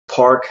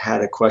Park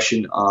had a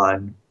question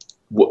on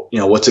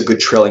what's a good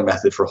trailing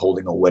method for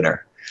holding a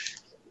winner.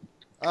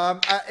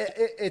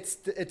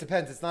 It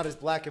depends. It's not as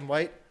black and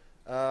white.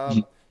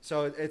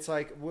 So it's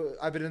like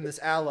I've been in this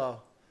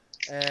aloe,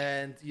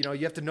 and you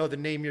have to know the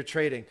name you're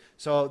trading.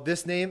 So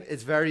this name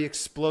is very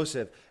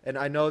explosive, and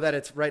I know that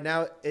it's right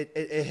now. It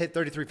hit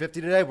 33.50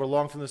 today. We're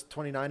long from this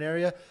 29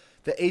 area.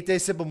 The 8-day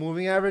simple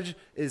moving average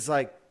is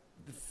like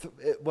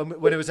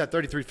when it was at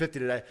 33.50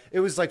 today, it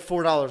was like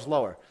 $4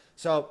 lower.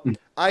 So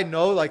I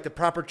know like the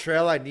proper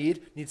trail I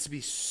needs to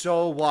be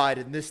so wide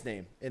in this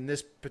name, in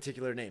this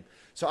particular name.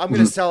 So I'm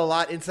going to sell a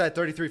lot into that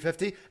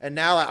 33.50, and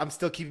now I'm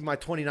still keeping my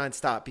 29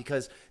 stop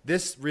because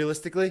this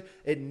realistically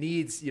it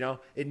needs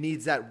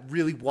that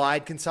really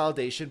wide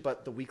consolidation.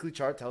 But the weekly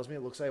chart tells me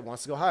it looks like it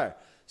wants to go higher.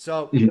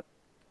 So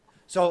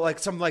so like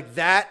something like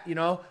that,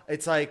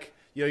 it's like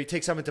you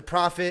take some into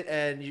profit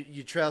and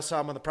you trail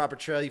some on the proper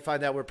trail. You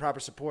find out where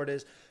proper support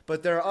is.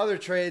 But there are other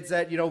trades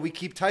that we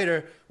keep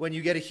tighter when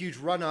you get a huge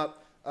run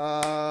up.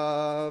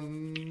 I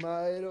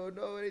don't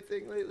know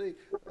anything lately.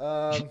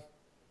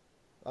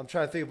 I'm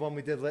trying to think of one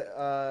we did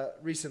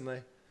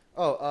recently.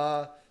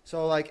 So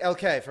like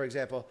LK, for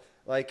example,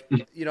 like,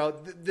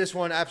 this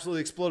one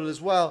absolutely exploded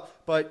as well.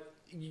 But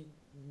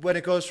when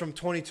it goes from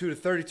 22 to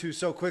 32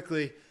 so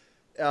quickly,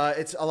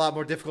 it's a lot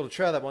more difficult to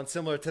trail that one,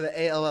 similar to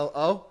the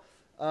ALLO.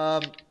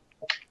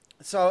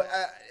 It's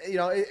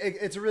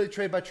a really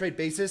trade by trade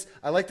basis.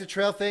 I like to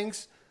trail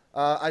things.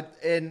 I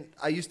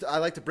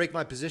like to break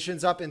my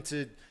positions up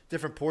into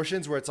different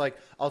portions where it's like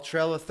I'll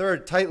trail a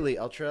third tightly,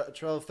 I'll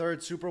trail a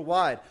third super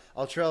wide,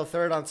 I'll trail a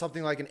third on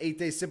something like an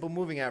 8-day simple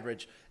moving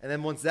average, and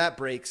then once that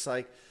breaks,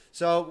 we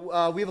have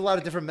a lot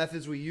of different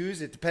methods we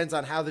use. It depends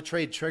on how the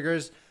trade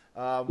triggers,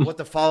 what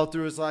the follow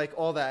through is like,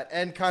 all that,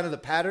 and kind of the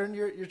pattern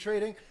you're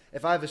trading.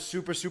 If I have a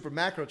super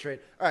macro trade,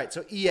 all right,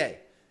 so EA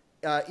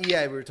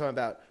we were talking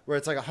about, where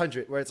it's like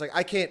 100, where it's like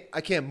I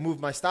can't move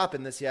my stop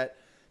in this yet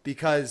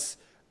because.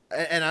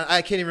 And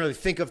I can't even really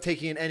think of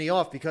taking any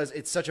off because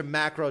it's such a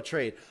macro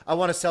trade. I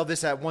want to sell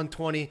this at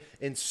 120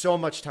 in so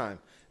much time,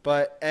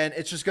 and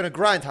it's just going to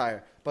grind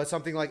higher. But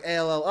something like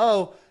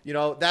ALLO,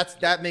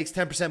 that makes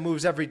 10%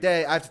 moves every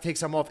day. I have to take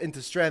some off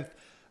into strength,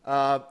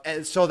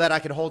 and so that I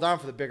can hold on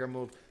for the bigger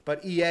move.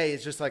 But EA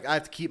is just like I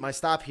have to keep my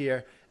stop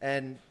here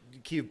and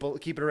keep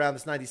it around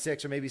this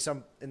 96 or maybe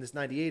some in this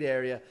 98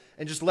 area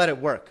and just let it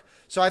work.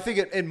 So I think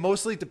it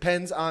mostly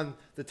depends on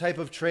the type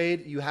of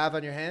trade you have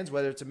on your hands,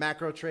 whether it's a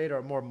macro trade or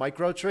a more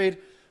micro trade,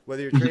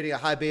 whether you're trading a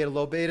high beta,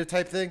 low beta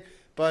type thing.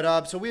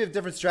 But so we have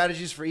different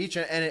strategies for each,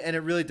 and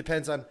it really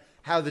depends on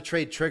how the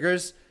trade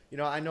triggers.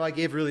 I know I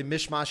gave a really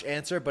mishmash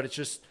answer, but it's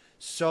just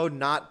so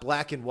not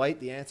black and white,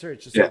 the answer.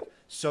 It's just like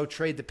so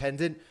trade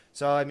dependent.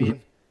 So, I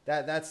mean,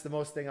 that's the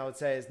most thing I would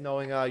say is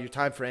knowing your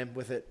time frame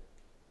with it.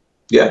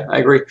 Yeah, I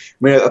agree. I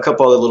mean, a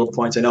couple other little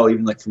points. I know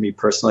even like for me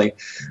personally,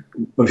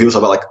 when people talk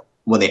about like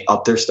when they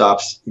up their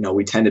stops,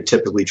 we tend to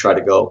typically try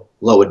to go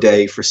low a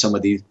day for some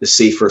of the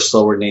safer,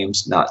 slower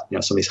names, not some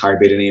of these higher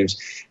beta names,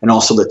 and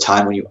also the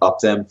time when you up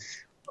them.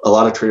 A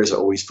lot of traders are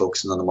always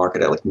focusing on the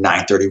market at like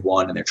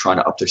 9:31, and they're trying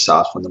to up their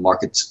stops when the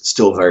market's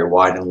still very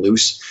wide and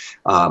loose.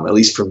 At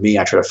least for me,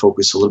 I try to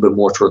focus a little bit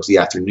more towards the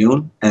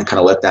afternoon and kind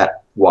of let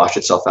that wash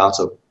itself out.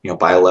 So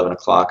by 11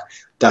 o'clock,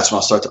 that's when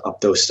I'll start to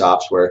up those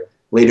stops. Where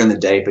later in the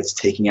day, if it's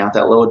taking out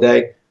that low a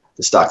day,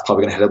 the stock's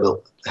probably going to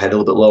head a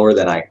little bit lower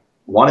than I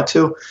wanted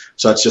to.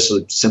 So that's just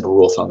a simple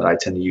rule of thumb that I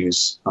tend to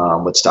use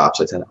with stops.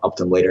 I tend to up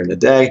them later in the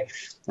day,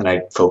 and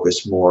I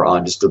focus more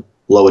on just the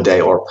low a day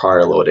or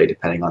prior low a day,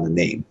 depending on the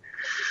name.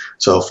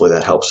 So hopefully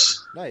that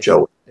helps. Nice.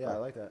 Joe. Yeah, I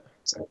like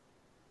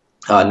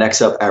that.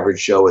 Next up,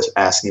 Average Joe is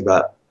asking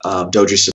about Doji